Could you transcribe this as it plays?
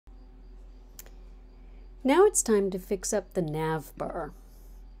Now it's time to fix up the nav bar.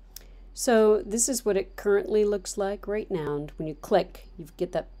 So this is what it currently looks like right now. And when you click, you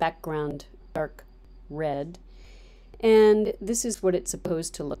get that background dark red. And this is what it's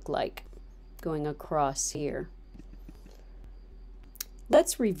supposed to look like going across here.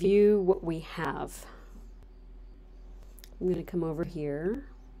 Let's review what we have. I'm going to come over here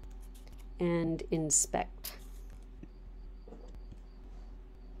and inspect.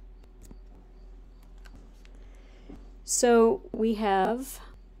 So we have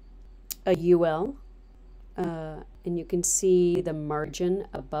a UL, and you can see the margin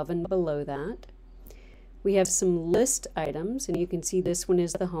above and below that. We have some list items, and you can see this one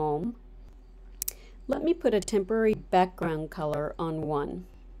is the home. Let me put a temporary background color on one.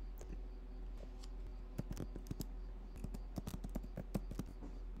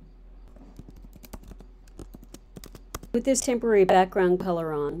 With this temporary background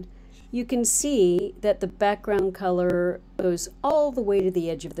color on, you can see that the background color goes all the way to the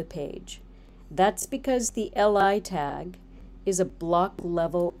edge of the page. That's because the LI tag is a block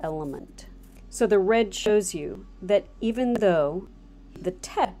level element. So the red shows you that even though the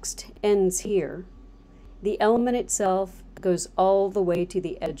text ends here, the element itself goes all the way to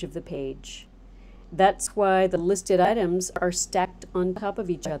the edge of the page. That's why the listed items are stacked on top of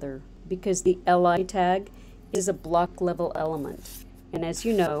each other, because the LI tag is a block level element. And as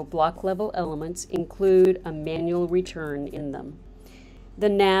you know, block level elements include a manual return in them. The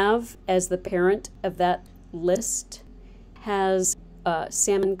nav, as the parent of that list, has a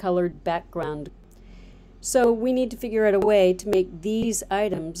salmon colored background. So we need to figure out a way to make these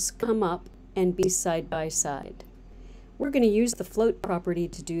items come up and be side by side. We're going to use the float property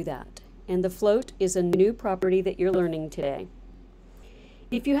to do that. And the float is a new property that you're learning today.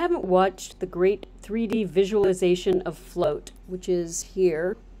 If you haven't watched the great 3D visualization of float, which is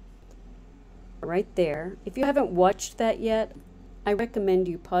here, right there, if you haven't watched that yet, I recommend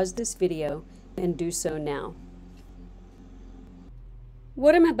you pause this video and do so now.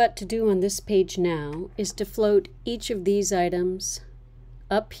 What I'm about to do on this page now is to float each of these items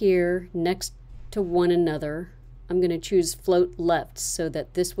up here next to one another. I'm going to choose float left so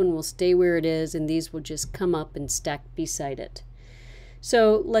that this one will stay where it is and these will just come up and stack beside it.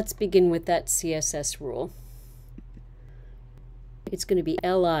 So let's begin with that CSS rule. It's going to be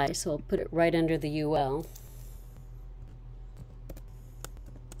LI, so I'll put it right under the UL.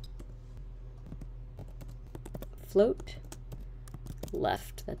 Float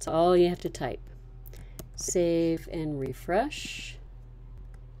left. That's all you have to type. Save and refresh.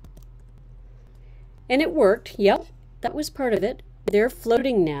 And it worked. Yep, that was part of it. They're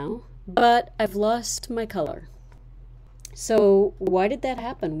floating now, but I've lost my color. So why did that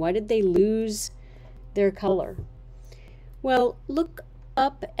happen? Why did they lose their color? Well, look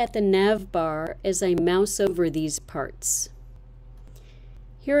up at the nav bar as I mouse over these parts.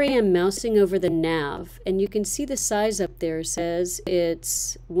 Here I am mousing over the nav, and you can see the size up there says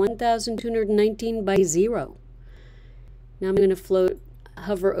it's 1219 by 0. Now I'm going to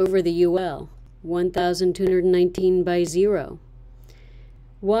hover over the UL, 1219 by 0.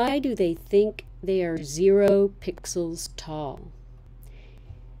 Why do they think they are 0 pixels tall?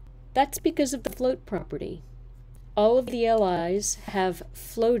 That's because of the float property. All of the LIs have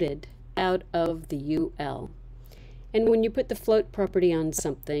floated out of the UL. And when you put the float property on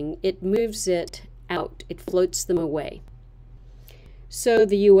something, it moves it out. It floats them away. So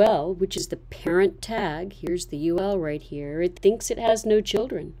the UL, which is the parent tag, here's the UL right here, it thinks it has no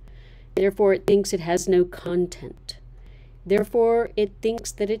children. Therefore, it thinks it has no content. Therefore, it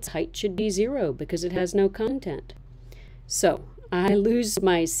thinks that its height should be 0 because it has no content. So, I lose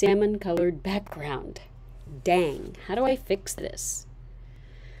my salmon-colored background. Dang, how do I fix this?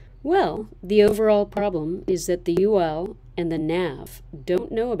 Well, the overall problem is that the UL and the nav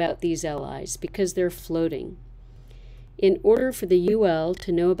don't know about these LIs because they're floating. In order for the UL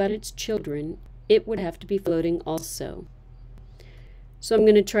to know about its children, it would have to be floating also. So I'm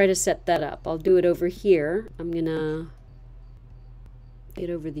going to try to set that up. I'll do it over here. I'm going to get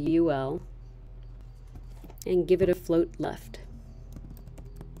over the UL and give it a float left.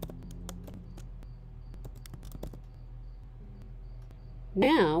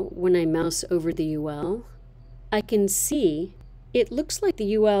 Now, when I mouse over the UL, I can see it looks like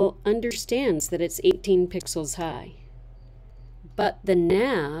the UL understands that it's 18 pixels high. But the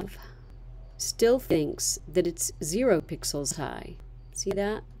nav still thinks that it's 0 pixels high. See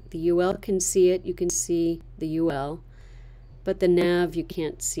that? The UL can see it, you can see the UL, but the nav you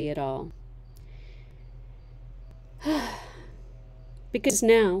can't see at all. Because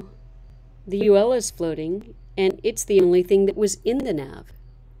now the UL is floating and it's the only thing that was in the nav.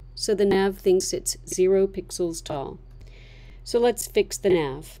 So the nav thinks it's 0 pixels tall. So let's fix the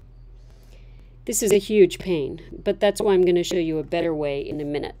nav. This is a huge pain, but that's why I'm going to show you a better way in a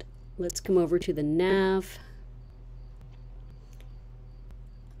minute. Let's come over to the nav.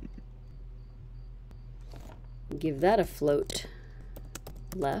 Give that a float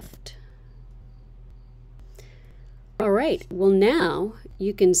left. All right, well now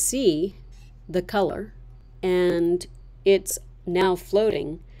you can see the color and it's now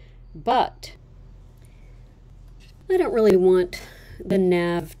floating, but I don't really want the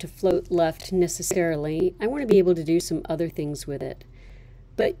nav to float left necessarily. I want to be able to do some other things with it.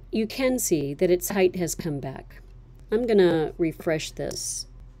 But you can see that its height has come back. I'm going to refresh this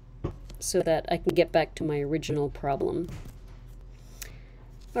so that I can get back to my original problem.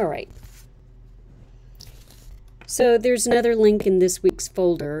 All right. So there's another link in this week's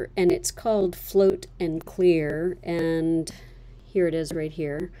folder, and it's called Float and Clear, and here it is right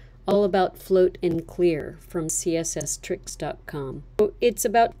here. All about float and clear from CSStricks.com. So it's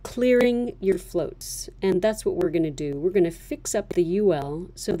about clearing your floats, and that's what we're going to do. We're going to fix up the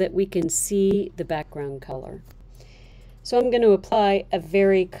UL so that we can see the background color. So I'm going to apply a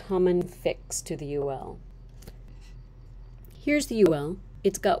very common fix to the UL. Here's the UL.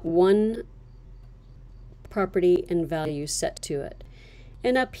 It's got one property and value set to it.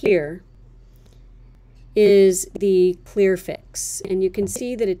 And up here is the ClearFix, and you can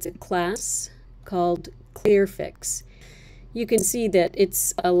see that it's a class called ClearFix. You can see that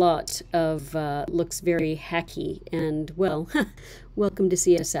it's a lot of, looks very hacky, and well, welcome to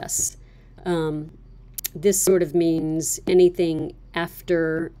CSS. This sort of means anything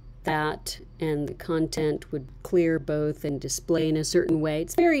after that and the content would clear both and display in a certain way.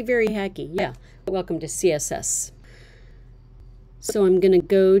 It's very, very hacky, yeah. Welcome to CSS. So I'm going to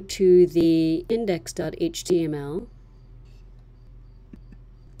go to the index.html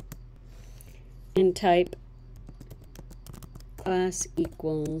and type class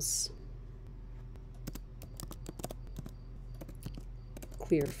equals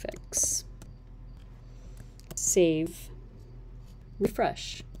ClearFix. Save,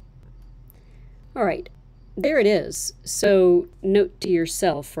 refresh. All right, there it is. So note to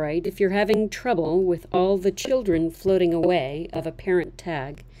yourself, right? If you're having trouble with all the children floating away of a parent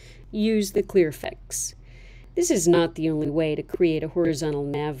tag, use the ClearFix. This is not the only way to create a horizontal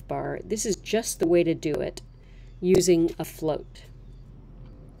nav bar. This is just the way to do it using a float.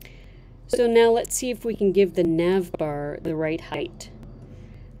 So now let's see if we can give the nav bar the right height.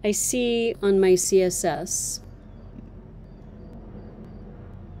 I see on my CSS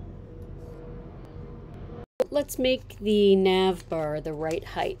let's make the nav bar the right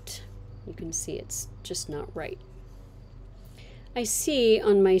height. You can see it's just not right. I see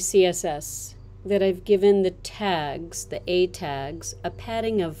on my CSS that I've given the tags, the A tags, a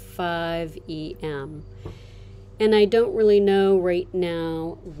padding of 5 EM. And I don't really know right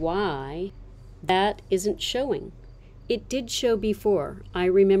now why that isn't showing. It did show before. I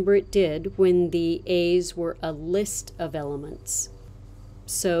remember it did when the A's were a list of elements.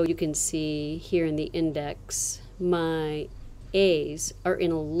 So you can see here in the index, my A's are in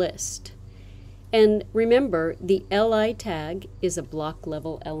a list. And remember, the LI tag is a block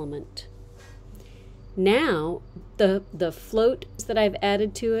level element. Now, the floats that I've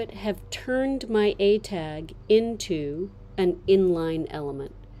added to it have turned my A tag into an inline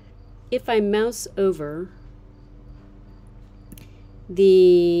element. If I mouse over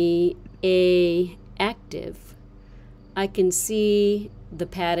the A active, I can see the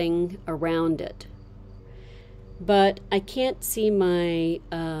padding around it, but I can't see my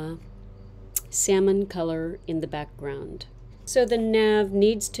salmon color in the background. So the nav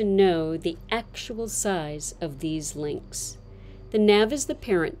needs to know the actual size of these links. The nav is the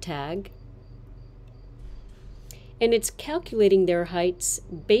parent tag, and it's calculating their heights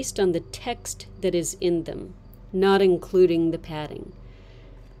based on the text that is in them, not including the padding.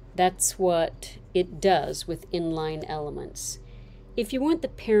 That's what it does with inline elements. If you want the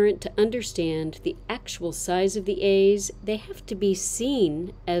parent to understand the actual size of the A's, they have to be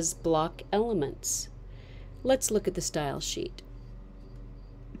seen as block elements. Let's look at the style sheet.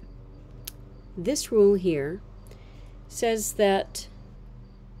 This rule here says that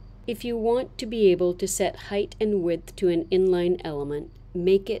if you want to be able to set height and width to an inline element,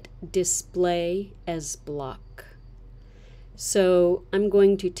 make it display as block. So I'm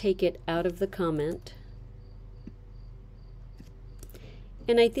going to take it out of the comment,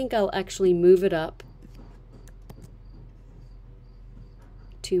 and I think I'll actually move it up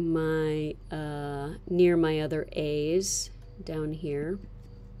to my near my other A's down here.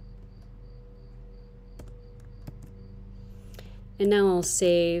 And now I'll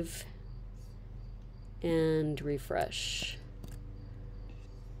save and refresh.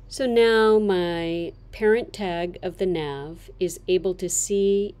 So now my parent tag of the nav is able to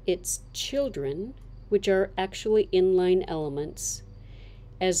see its children, which are actually inline elements,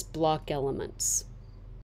 as block elements.